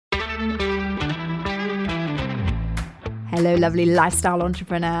Hello, lovely lifestyle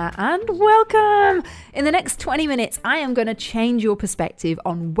entrepreneur, and welcome. In the next 20 minutes, I am going to change your perspective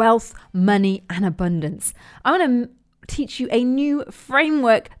on wealth, money, and abundance. I want to teach you a new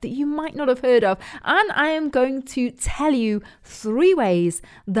framework that you might not have heard of, and I am going to tell you 3 ways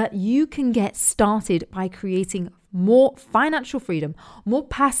that you can get started by creating more financial freedom, more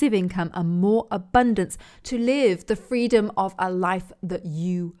passive income, and more abundance to live the freedom of a life that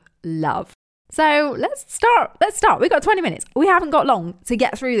you love. So let's start. We've got 20 minutes. We haven't got long to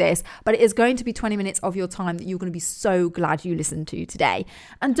get through this, but it is going to be 20 minutes of your time that you're going to be so glad you listened to today.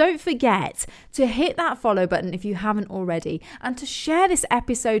 And don't forget to hit that follow button if you haven't already, and to share this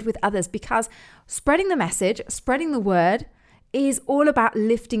episode with others, because spreading the message, spreading the word is all about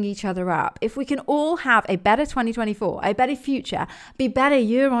lifting each other up. If we can all have a better 2024, a better future, be better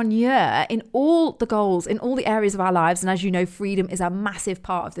year on year in all the goals, in all the areas of our lives. And as you know, freedom is a massive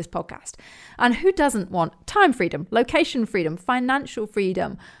part of this podcast. And who doesn't want time freedom, location freedom, financial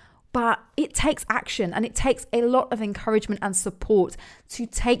freedom? But it takes action, and it takes a lot of encouragement and support to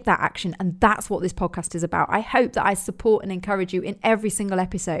take that action. And that's what this podcast is about. I hope that I support and encourage you in every single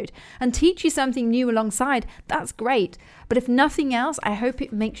episode and teach you something new alongside. That's great. But if nothing else, I hope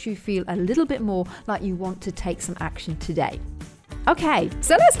it makes you feel a little bit more like you want to take some action today. Okay,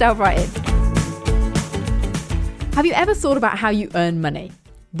 so let's delve right in. Have you ever thought about how you earn money?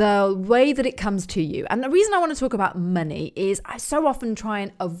 The way that it comes to you. And the reason I want to talk about money is I so often try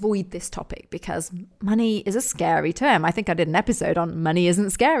and avoid this topic because money is a scary term. I think I did an episode on money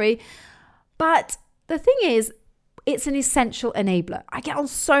isn't scary. But the thing is, it's an essential enabler. I get on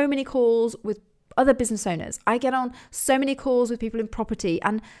so many calls with other business owners. I get on so many calls with people in property,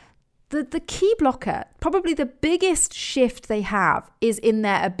 and the key blocker, probably the biggest shift they have, is in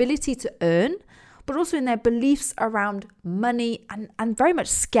their ability to earn, but also in their beliefs around money and very much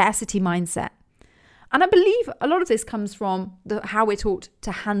scarcity mindset. And I believe a lot of this comes from how we're taught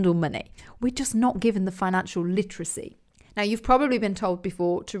to handle money. We're just not given the financial literacy. Now, you've probably been told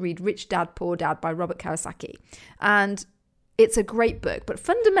before to read Rich Dad, Poor Dad by Robert Kiyosaki. And it's a great book, but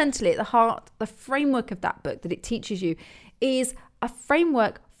fundamentally at the heart, the framework of that book that it teaches you is a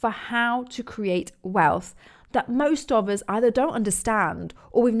framework for how to create wealth that most of us either don't understand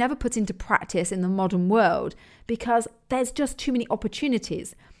or we've never put into practice in the modern world because there's just too many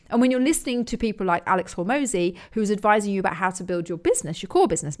opportunities. And when you're listening to people like Alex Hormozi, who's advising you about how to build your business, your core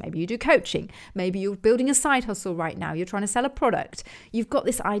business, maybe you do coaching, maybe you're building a side hustle right now, you're trying to sell a product, you've got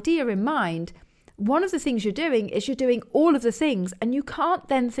this idea in mind. One of the things you're doing is you're doing all of the things, and you can't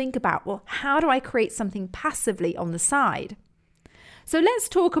then think about, well, how do I create something passively on the side? So let's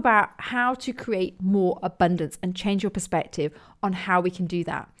talk about how to create more abundance and change your perspective on how we can do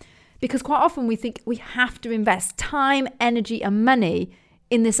that. Because quite often we think we have to invest time, energy, and money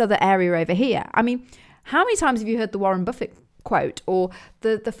in this other area over here. I mean, how many times have you heard the Warren Buffett quote, or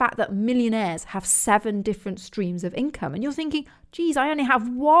the fact that millionaires have 7 different streams of income? And you're thinking, geez, I only have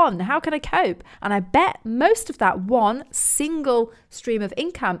one. How can I cope? And I bet most of that one single stream of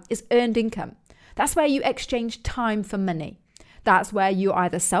income is earned income. That's where you exchange time for money. That's where you're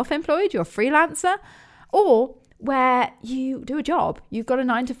either self-employed, you're a freelancer, or where you do a job. You've got a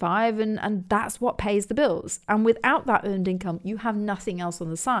 9 to 5 and that's what pays the bills. And without that earned income, you have nothing else on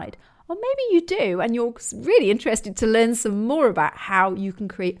the side. Or maybe you do, and you're really interested to learn some more about how you can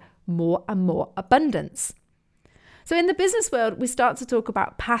create more and more abundance. So in the business world, we start to talk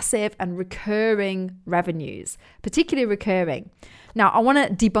about passive and recurring revenues, particularly recurring. Now, I want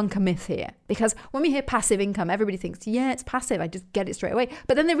to debunk a myth here, because when we hear passive income, everybody thinks, yeah, it's passive. I just get it straight away.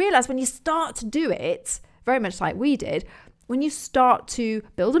 But then they realize when you start to do it, very much like we did, when you start to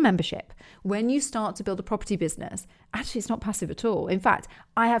build a membership, when you start to build a property business, actually it's not passive at all. In fact,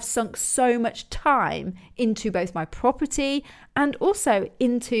 I have sunk so much time into both my property and also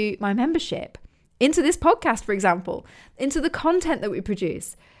into my membership, into this podcast, for example, into the content that we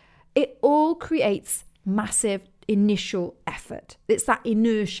produce. It all creates massive initial effort. It's that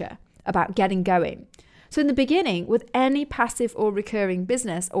inertia about getting going. So in the beginning, with any passive or recurring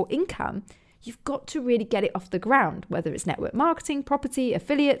business or income, you've got to really get it off the ground, whether it's network marketing, property,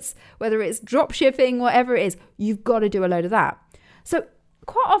 affiliates, whether it's drop shipping, whatever it is, you've got to do a load of that. So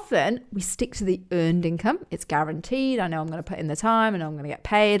quite often we stick to the earned income. It's guaranteed. I know I'm going to put in the time, I know I'm going to get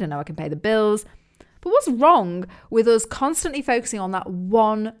paid, I know I can pay the bills. But what's wrong with us constantly focusing on that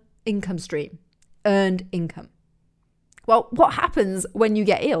one income stream, earned income? Well, what happens when you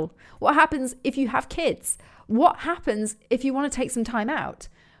get ill? What happens if you have kids? What happens if you want to take some time out?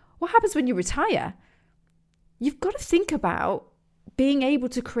 What happens when you retire? You've got to think about being able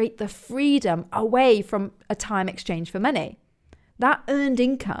to create the freedom away from a time exchange for money. That earned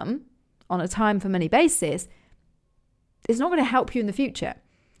income on a time for money basis it's not going to help you in the future.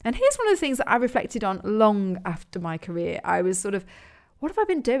 And here's one of the things that I reflected on long after my career. I was sort of, what have I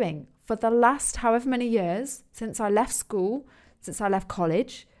been doing for the last however many years since I left school, since I left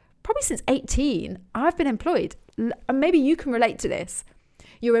college? Probably since 18, I've been employed. And maybe you can relate to this.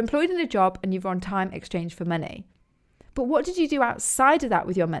 You're employed in a job and you've on time exchange for money. But what did you do outside of that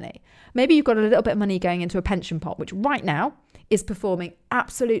with your money? Maybe you've got a little bit of money going into a pension pot, which right now is performing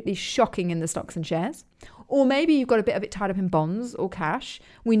absolutely shocking in the stocks and shares. Or maybe you've got a bit of it tied up in bonds or cash.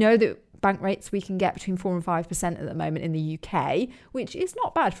 We know that bank rates we can get between 4 and 5% at the moment in the UK, which is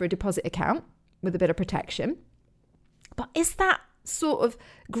not bad for a deposit account with a bit of protection. But is that sort of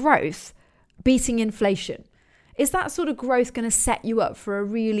growth beating inflation? Is that sort of growth going to set you up for a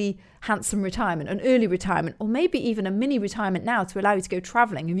really handsome retirement, an early retirement, or maybe even a mini retirement now to allow you to go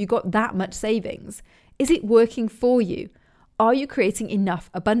traveling? Have you got that much savings? Is it working for you? Are you creating enough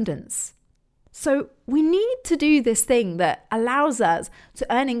abundance? So we need to do this thing that allows us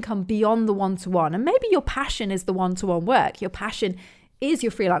to earn income beyond the one-to-one. And maybe your passion is the one-to-one work. Your passion is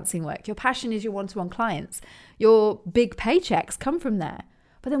your freelancing work. Your passion is your one-to-one clients. Your big paychecks come from there.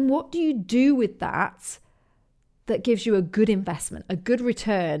 But then what do you do with that gives you a good investment, a good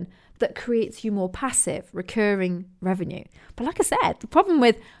return that creates you more passive, recurring revenue? But like I said, the problem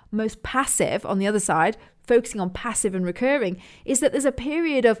with most passive on the other side, focusing on passive and recurring, is that there's a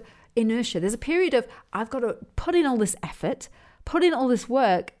period of inertia. There's a period of, I've got to put in all this effort, put in all this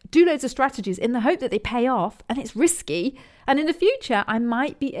work, do loads of strategies in the hope that they pay off, and it's risky. And in the future, I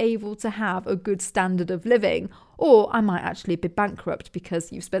might be able to have a good standard of living, or I might actually be bankrupt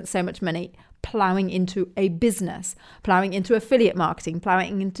because you've spent so much money plowing into a business, plowing into affiliate marketing,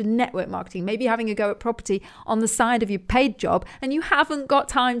 plowing into network marketing, maybe having a go at property on the side of your paid job, and you haven't got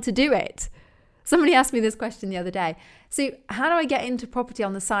time to do it. Somebody asked me this question the other day. So how do I get into property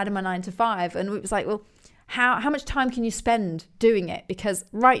on the side of my 9 to 5? And it was like, well, how much time can you spend doing it? Because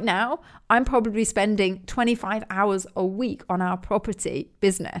right now I'm probably spending 25 hours a week on our property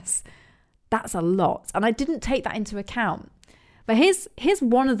business. That's a lot. And I didn't take that into account. But here's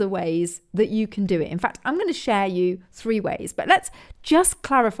one of the ways that you can do it. In fact, I'm going to share you 3 ways, but let's just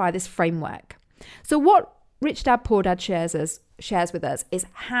clarify this framework. So what Rich Dad Poor Dad shares with us is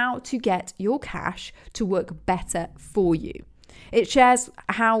how to get your cash to work better for you. It shares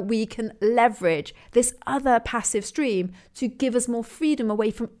how we can leverage this other passive stream to give us more freedom away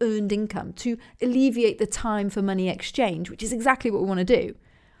from earned income, to alleviate the time for money exchange, which is exactly what we want to do.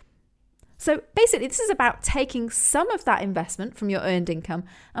 So basically, this is about taking some of that investment from your earned income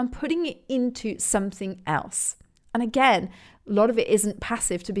and putting it into something else. And again, a lot of it isn't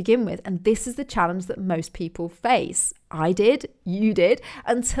passive to begin with. And this is the challenge that most people face. I did, you did,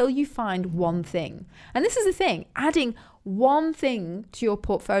 until you find one thing. And this is the thing, adding one thing to your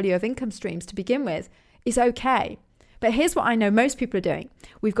portfolio of income streams to begin with is okay. But here's what I know most people are doing.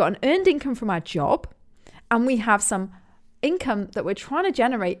 We've got an earned income from our job, and we have some income that we're trying to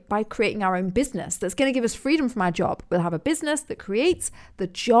generate by creating our own business that's going to give us freedom from our job. We'll have a business that creates the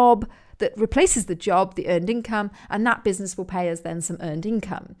job, that replaces the job, the earned income, and that business will pay us then some earned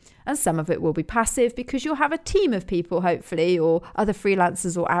income. And some of it will be passive because you'll have a team of people, hopefully, or other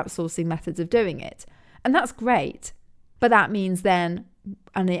freelancers or outsourcing methods of doing it. And that's great. But that means then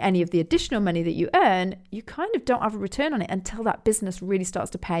any of the additional money that you earn, you kind of don't have a return on it until that business really starts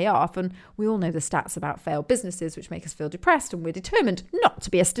to pay off. And we all know the stats about failed businesses, which make us feel depressed, and we're determined not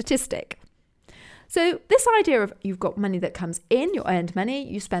to be a statistic. So this idea of you've got money that comes in, your earned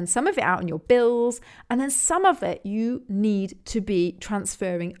money, you spend some of it out on your bills, and then some of it you need to be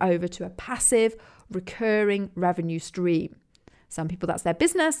transferring over to a passive, recurring revenue stream. Some people that's their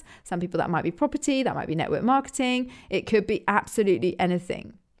business, some people that might be property, that might be network marketing. It could be absolutely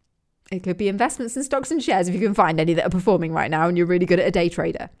anything. It could be investments in stocks and shares if you can find any that are performing right now and you're really good at a day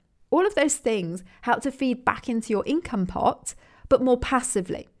trader. All of those things help to feed back into your income pot, but more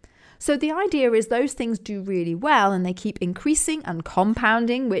passively. So the idea is those things do really well and they keep increasing and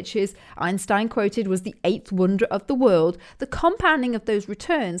compounding, which is Einstein quoted was the 8th wonder of the world. The compounding of those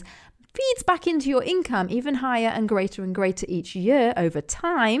returns feeds back into your income even higher and greater each year over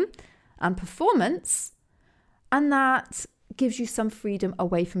time and performance. And that gives you some freedom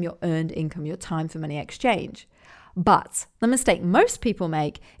away from your earned income, your time for money exchange. But the mistake most people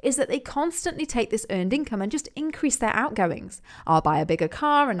make is that they constantly take this earned income and just increase their outgoings. I'll buy a bigger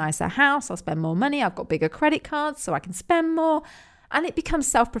car, a nicer house, I'll spend more money, I've got bigger credit cards so I can spend more. And it becomes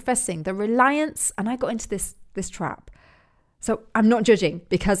self-professing, the reliance, and I got into this trap. So I'm not judging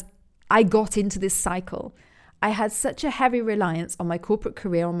because I got into this cycle. I had such a heavy reliance on my corporate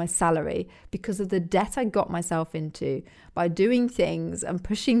career, on my salary, because of the debt I got myself into by doing things and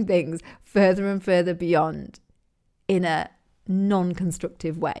pushing things further and further beyond. in a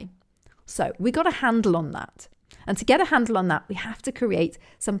non-constructive way. So we got a handle on that. And to get a handle on that, we have to create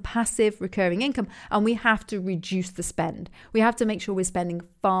some passive recurring income, and we have to reduce the spend. We have to make sure we're spending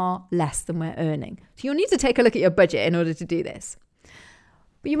far less than we're earning. So you'll need to take a look at your budget in order to do this.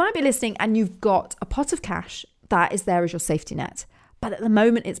 But you might be listening and you've got a pot of cash that is there as your safety net. But at the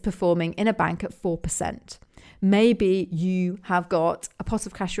moment, it's performing in a bank at 4%. Maybe you have got a pot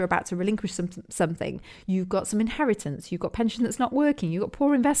of cash you're about to relinquish something. You've got some inheritance. You've got pension that's not working. You've got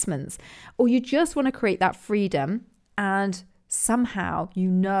poor investments. Or you just want to create that freedom, and somehow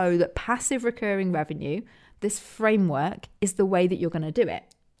you know that passive recurring revenue, this framework, is the way that you're going to do it.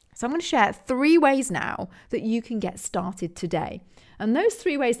 So I'm going to share 3 ways now that you can get started today. And those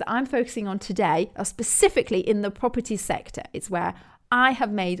 3 ways that I'm focusing on today are specifically in the property sector. It's where I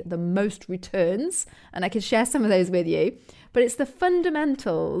have made the most returns, and I can share some of those with you. But it's the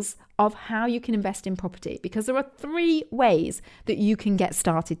fundamentals of how you can invest in property, because there are 3 ways that you can get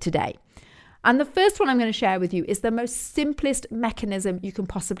started today. And the first one I'm going to share with you is the most simplest mechanism you can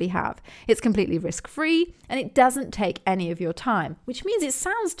possibly have. It's completely risk-free and it doesn't take any of your time, which means it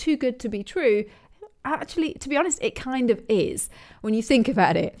sounds too good to be true. Actually, to be honest, it kind of is when you think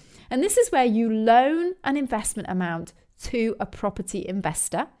about it. And this is where you loan an investment amount to a property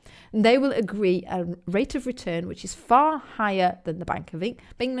investor. And they will agree a rate of return which is far higher than the Bank of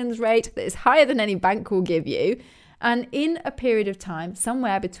England's rate, that is higher than any bank will give you. And in a period of time,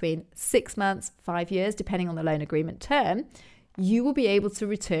 somewhere between 6 months, 5 years, depending on the loan agreement term, you will be able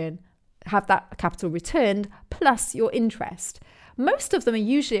to have that capital returned plus your interest. Most of them are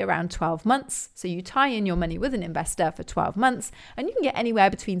usually around 12 months. So you tie in your money with an investor for 12 months and you can get anywhere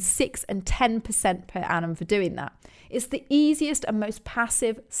between 6 and 10% per annum for doing that. It's the easiest and most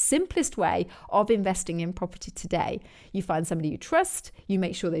passive, simplest way of investing in property today. You find somebody you trust, you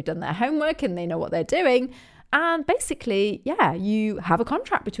make sure they've done their homework and they know what they're doing. And basically, you have a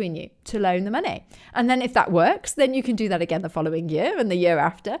contract between you to loan the money. And then if that works, then you can do that again the following year and the year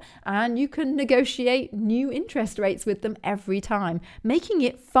after. And you can negotiate new interest rates with them every time, making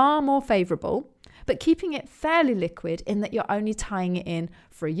it far more favorable, but keeping it fairly liquid in that you're only tying it in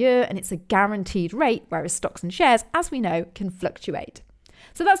for a year and it's a guaranteed rate, whereas stocks and shares, as we know, can fluctuate.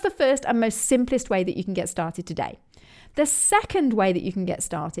 So that's the first and most simplest way that you can get started today. The second way that you can get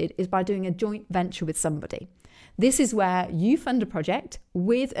started is by doing a joint venture with somebody. This is where you fund a project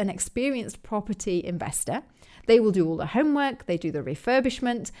with an experienced property investor. They will do all the homework, they do the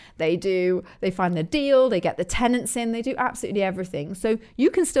refurbishment, they find the deal, they get the tenants in, they do absolutely everything. So you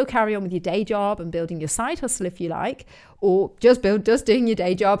can still carry on with your day job and building your side hustle if you like, or just doing your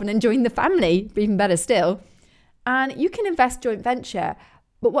day job and enjoying the family, even better still. And you can invest joint venture.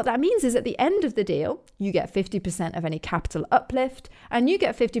 But what that means is at the end of the deal, you get 50% of any capital uplift and you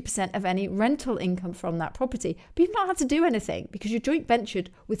get 50% of any rental income from that property. But you've not had to do anything because you're joint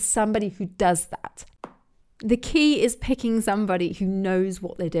ventured with somebody who does that. The key is picking somebody who knows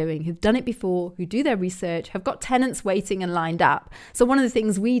what they're doing, who've done it before, who do their research, have got tenants waiting and lined up. So one of the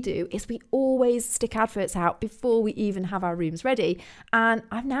things we do is we always stick adverts out before we even have our rooms ready. And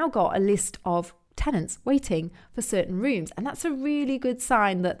I've now got a list of tenants waiting for certain rooms, and that's a really good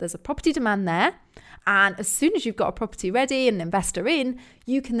sign that there's a property demand there. And as soon as you've got a property ready and an investor in,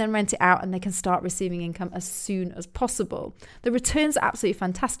 you can then rent it out and they can start receiving income as soon as possible. The returns are absolutely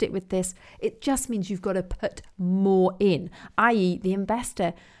fantastic with this. It just means you've got to put more in, i.e. the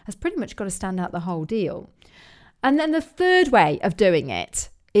investor has pretty much got to stand out the whole deal. And then the third way of doing it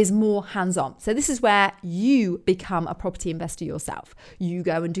is more hands-on. So this is where you become a property investor yourself. You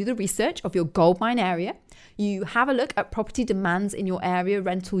go and do the research of your goldmine area. You have a look at property demands in your area,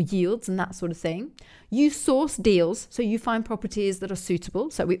 rental yields and that sort of thing. You source deals, so you find properties that are suitable.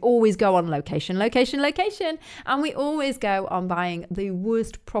 So we always go on location, and we always go on buying the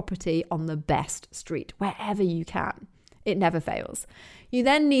worst property on the best street, wherever you can. It never fails. You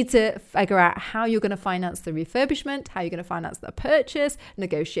then need to figure out how you're going to finance the refurbishment, how you're going to finance the purchase,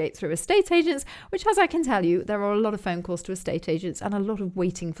 negotiate through estate agents, which, as I can tell you, there are a lot of phone calls to estate agents and a lot of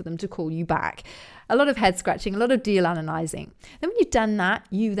waiting for them to call you back. A lot of head scratching, a lot of deal analysing. Then when you've done that,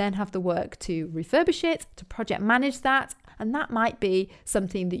 you then have the work to refurbish it, to project manage that. And that might be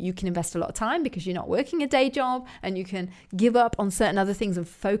something that you can invest a lot of time because you're not working a day job and you can give up on certain other things and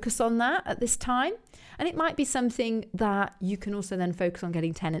focus on that at this time. And it might be something that you can also then focus on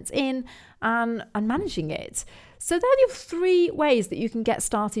getting tenants in and managing it. So there are your 3 ways that you can get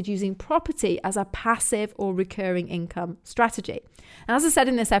started using property as a passive or recurring income strategy. And as I said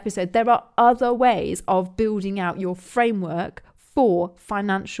in this episode, there are other ways of building out your framework for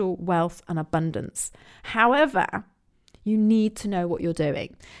financial wealth and abundance. However, you need to know what you're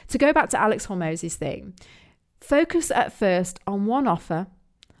doing. To go back to Alex Hormozi's thing, Focus at first on one offer,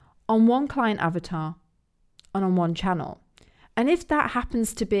 on one client avatar, and on one channel. And if that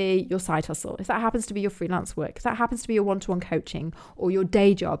happens to be your side hustle, if that happens to be your freelance work, if that happens to be your one-to-one coaching or your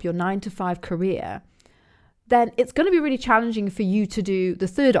day job, your 9-to-5 career, then it's going to be really challenging for you to do the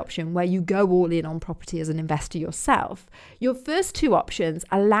third option where you go all in on property as an investor yourself. Your first two options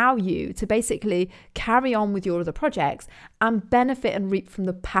allow you to basically carry on with your other projects and benefit and reap from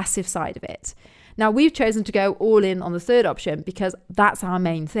the passive side of it. Now, we've chosen to go all in on the third option because that's our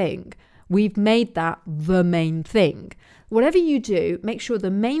main thing. We've made that the main thing. Whatever you do, make sure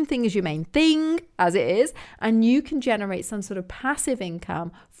the main thing is your main thing, as it is, and you can generate some sort of passive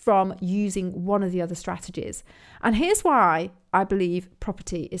income from using one of the other strategies. And here's why I believe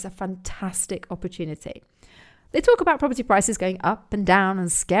property is a fantastic opportunity. They talk about property prices going up and down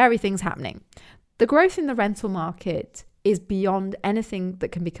and scary things happening. The growth in the rental market is beyond anything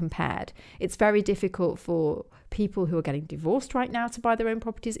that can be compared. It's very difficult for people who are getting divorced right now to buy their own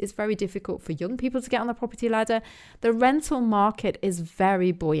properties. It's very difficult for young people to get on the property ladder. The rental market is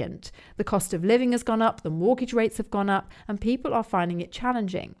very buoyant. The cost of living has gone up, the mortgage rates have gone up, and people are finding it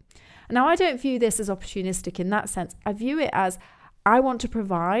challenging. Now, I don't view this as opportunistic in that sense. I view it as I want to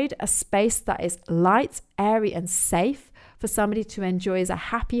provide a space that is light, airy, and safe for somebody to enjoy as a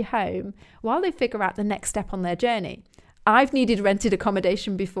happy home while they figure out the next step on their journey. I've needed rented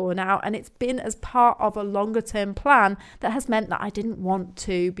accommodation before now, and it's been as part of a longer term plan that has meant that I didn't want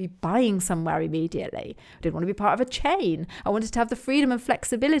to be buying somewhere immediately. I didn't want to be part of a chain. I wanted to have the freedom and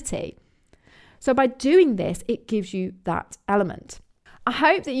flexibility. So by doing this, it gives you that element. I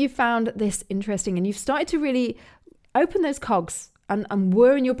hope that you found this interesting and you've started to really open those cogs and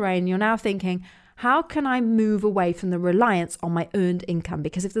whir in your brain. You're now thinking, how can I move away from the reliance on my earned income?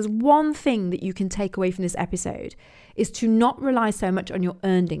 Because if there's one thing that you can take away from this episode, is to not rely so much on your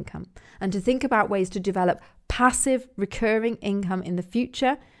earned income and to think about ways to develop passive recurring income in the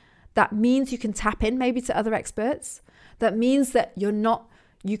future. That means you can tap in maybe to other experts. That means that you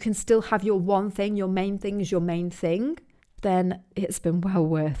can still have your one thing, your main thing is your main thing. Then it's been well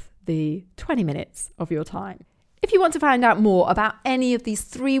worth the 20 minutes of your time. If you want to find out more about any of these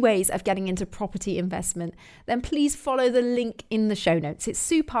 3 ways of getting into property investment, then please follow the link in the show notes. It's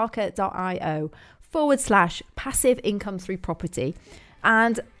sueparker.io/passive income through property.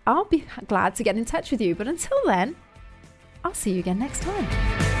 And I'll be glad to get in touch with you. But until then, I'll see you again next time.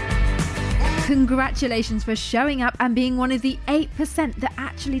 Congratulations for showing up and being one of the 8% that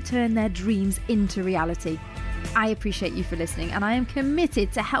actually turn their dreams into reality. I appreciate you for listening, and I am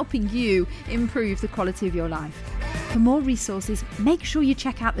committed to helping you improve the quality of your life. For more resources, make sure you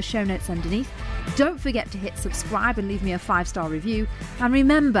check out the show notes underneath. Don't forget to hit subscribe and leave me a 5-star review. And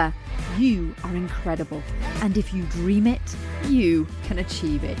remember, you are incredible. And if you dream it, you can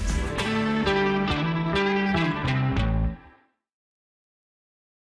achieve it.